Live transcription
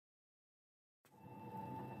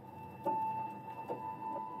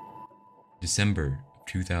December of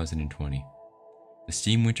 2020. The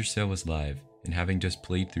Steam Winter Sale was live, and having just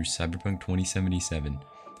played through Cyberpunk 2077,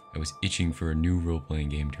 I was itching for a new role-playing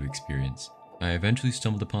game to experience. I eventually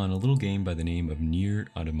stumbled upon a little game by the name of NieR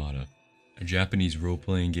Automata, a Japanese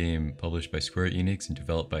role-playing game published by Square Enix and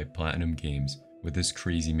developed by Platinum Games, with this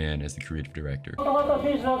crazy man as the creative director. Automata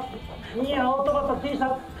T-shirt, NieR Automata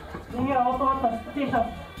T-shirt, NieR Automata T-shirt,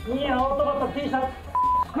 NieR Automata T-shirt,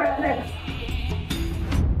 Square Enix.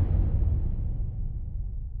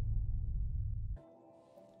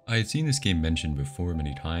 I had seen this game mentioned before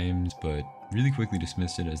many times, but really quickly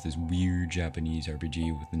dismissed it as this weird Japanese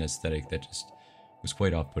RPG with an aesthetic that just was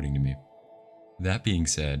quite off-putting to me. That being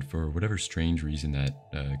said, for whatever strange reason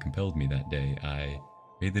that compelled me that day, I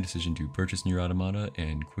made the decision to purchase NieR Automata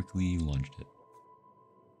and quickly launched it.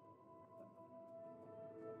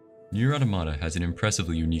 NieR Automata has an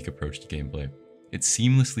impressively unique approach to gameplay. It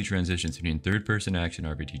seamlessly transitions between third-person action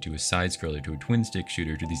RPG to a side-scroller to a twin-stick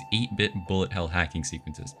shooter to these 8-bit bullet hell hacking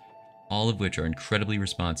sequences, all of which are incredibly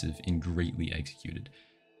responsive and greatly executed.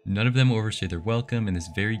 None of them overstay their welcome, and this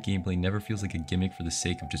very gameplay never feels like a gimmick for the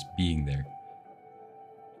sake of just being there.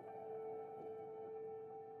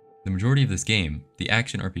 The majority of this game, the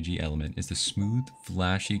action RPG element, is the smooth,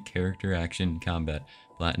 flashy character action combat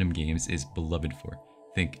Platinum Games is beloved for.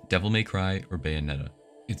 Think Devil May Cry or Bayonetta.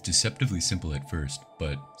 It's deceptively simple at first,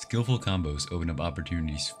 but skillful combos open up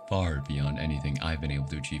opportunities far beyond anything I've been able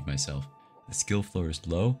to achieve myself. The skill floor is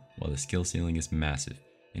low, while the skill ceiling is massive,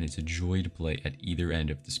 and it's a joy to play at either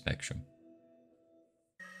end of the spectrum.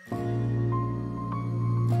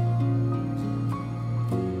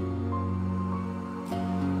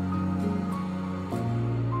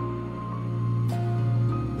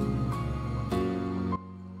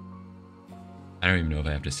 I don't even know if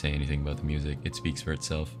I have to say anything about the music, it speaks for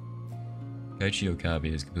itself. Keiichi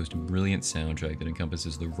Okabe has composed a brilliant soundtrack that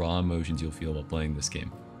encompasses the raw emotions you'll feel while playing this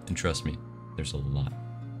game, and trust me, there's a lot.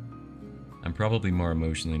 I'm probably more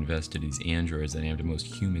emotionally invested in these androids than I am to most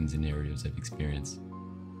humans in narratives I've experienced.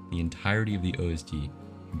 The entirety of the OST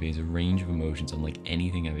conveys a range of emotions unlike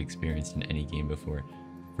anything I've experienced in any game before.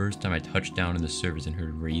 The first time I touched down on the surface and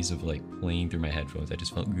heard rays of light playing through my headphones, I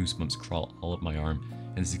just felt goosebumps crawl all up my arm,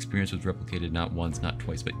 and this experience was replicated not once, not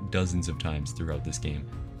twice, but dozens of times throughout this game.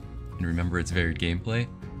 And remember its varied gameplay?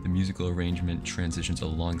 The musical arrangement transitions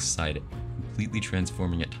alongside it, completely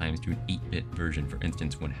transforming at times to an 8-bit version, for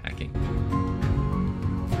instance when hacking.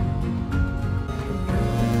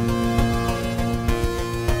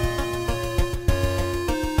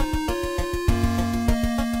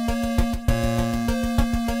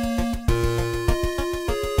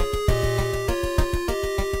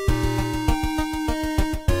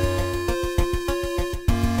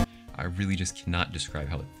 I really just cannot describe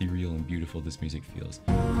how ethereal and beautiful this music feels.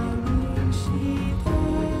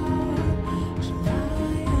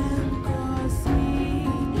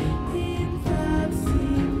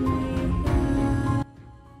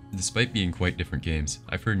 Despite being quite different games,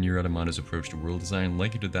 I've heard NieR Automata's approach to world design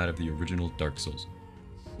likened to that of the original Dark Souls.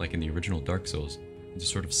 Like in the original Dark Souls, it's a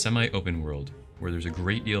sort of semi-open world, where there's a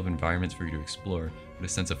great deal of environments for you to explore, but a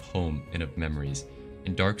sense of home and of memories.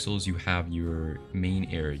 In Dark Souls, you have your main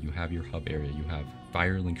area, you have your hub area, you have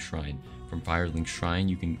Firelink Shrine. From Firelink Shrine,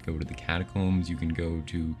 you can go to the Catacombs, you can go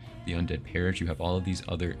to the Undead Parish, you have all of these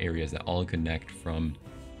other areas that all connect from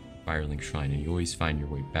Firelink Shrine, and you always find your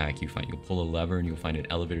way back. You'll pull a lever and you'll find an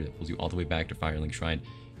elevator that pulls you all the way back to Firelink Shrine.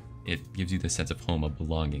 It gives you this sense of home, of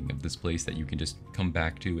belonging, of this place that you can just come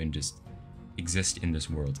back to and just exist in this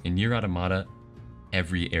world. In NieR Automata,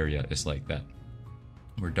 every area is like that.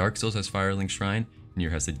 Where Dark Souls has Firelink Shrine,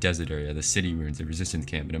 NieR has the desert area, the city ruins, the resistance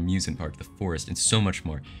camp, an amusement park, the forest, and so much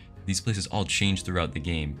more. These places all change throughout the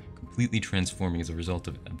game, completely transforming as a result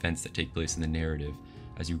of events that take place in the narrative,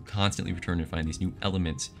 as you constantly return and find these new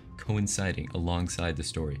elements coinciding alongside the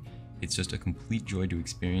story. It's just a complete joy to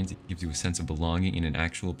experience. It gives you a sense of belonging in an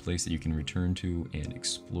actual place that you can return to and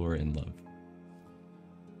explore and love.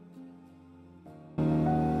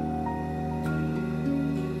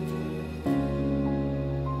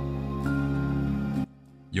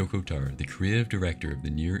 Yoko Taro, the creative director of the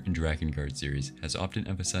NieR and Drakengard series, has often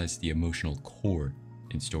emphasized the emotional core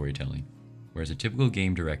in storytelling, whereas a typical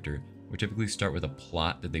game director would typically start with a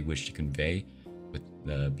plot that they wish to convey, with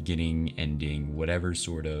the beginning, ending, whatever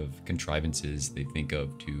sort of contrivances they think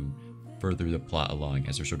of to further the plot along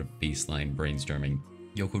as their sort of baseline brainstorming.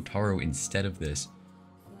 Yoko Taro, instead of this,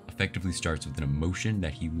 effectively starts with an emotion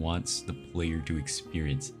that he wants the player to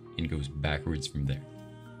experience and goes backwards from there.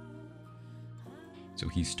 So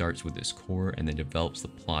he starts with this core and then develops the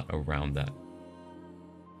plot around that.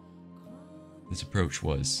 This approach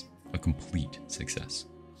was a complete success.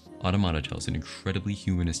 Automata tells an incredibly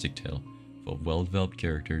humanistic tale full of well-developed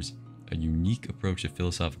characters, a unique approach to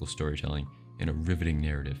philosophical storytelling, and a riveting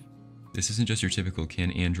narrative. This isn't just your typical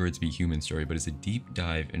can androids be human story, but is a deep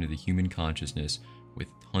dive into the human consciousness with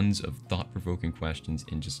tons of thought-provoking questions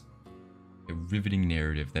and just a riveting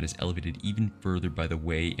narrative that is elevated even further by the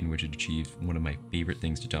way in which it achieves one of my favorite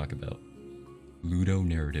things to talk about: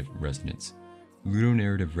 ludonarrative resonance.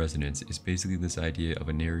 Ludonarrative resonance is basically this idea of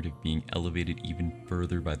a narrative being elevated even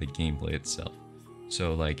further by the gameplay itself.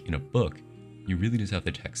 So like in a book, you really just have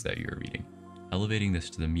the text that you're reading. Elevating this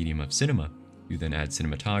to the medium of cinema, you then add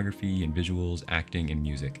cinematography and visuals, acting, and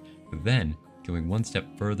music. But then, going one step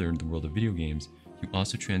further into the world of video games, you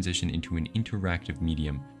also transition into an interactive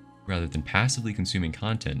medium. Rather than passively consuming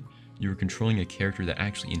content, you are controlling a character that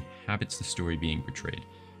actually inhabits the story being portrayed.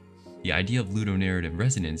 The idea of ludonarrative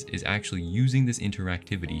resonance is actually using this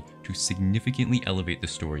interactivity to significantly elevate the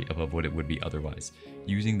story above what it would be otherwise,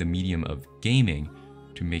 using the medium of gaming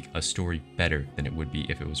to make a story better than it would be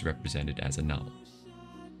if it was represented as a novel.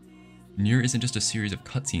 NieR isn't just a series of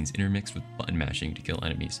cutscenes intermixed with button mashing to kill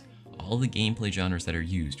enemies. All the gameplay genres that are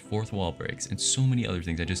used, fourth wall breaks, and so many other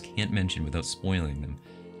things I just can't mention without spoiling them,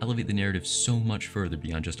 elevate the narrative so much further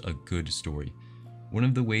beyond just a good story. One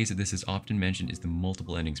of the ways that this is often mentioned is the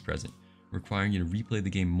multiple endings present, requiring you to replay the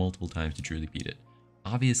game multiple times to truly beat it.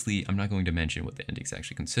 Obviously, I'm not going to mention what the endings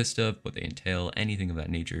actually consist of, what they entail, anything of that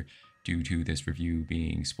nature, due to this review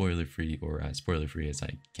being spoiler-free or as spoiler-free as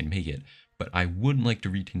I can make it, but I would like to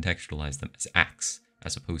recontextualize them as acts,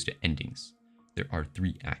 as opposed to endings. There are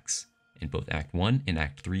 3 acts, and both Act 1 and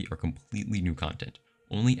Act 3 are completely new content.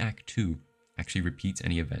 Only Act 2 actually repeats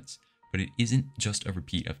any events, but it isn't just a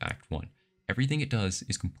repeat of Act 1. Everything it does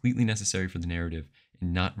is completely necessary for the narrative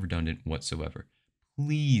and not redundant whatsoever.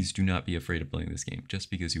 Please do not be afraid of playing this game just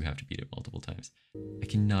because you have to beat it multiple times. I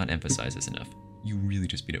cannot emphasize this enough. You really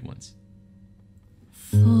just beat it once.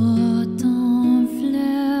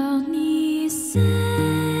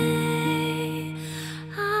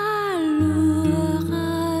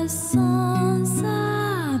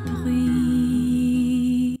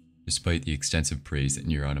 Despite the extensive praise that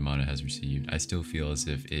NieR Automata has received, I still feel as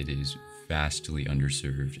if it is vastly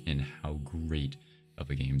underserved in how great of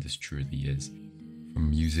a game this truly is. From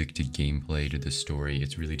music to gameplay to the story,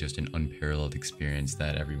 it's really just an unparalleled experience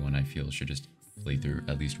that everyone, I feel, should just play through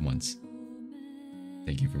at least once.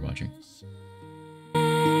 Thank you for watching.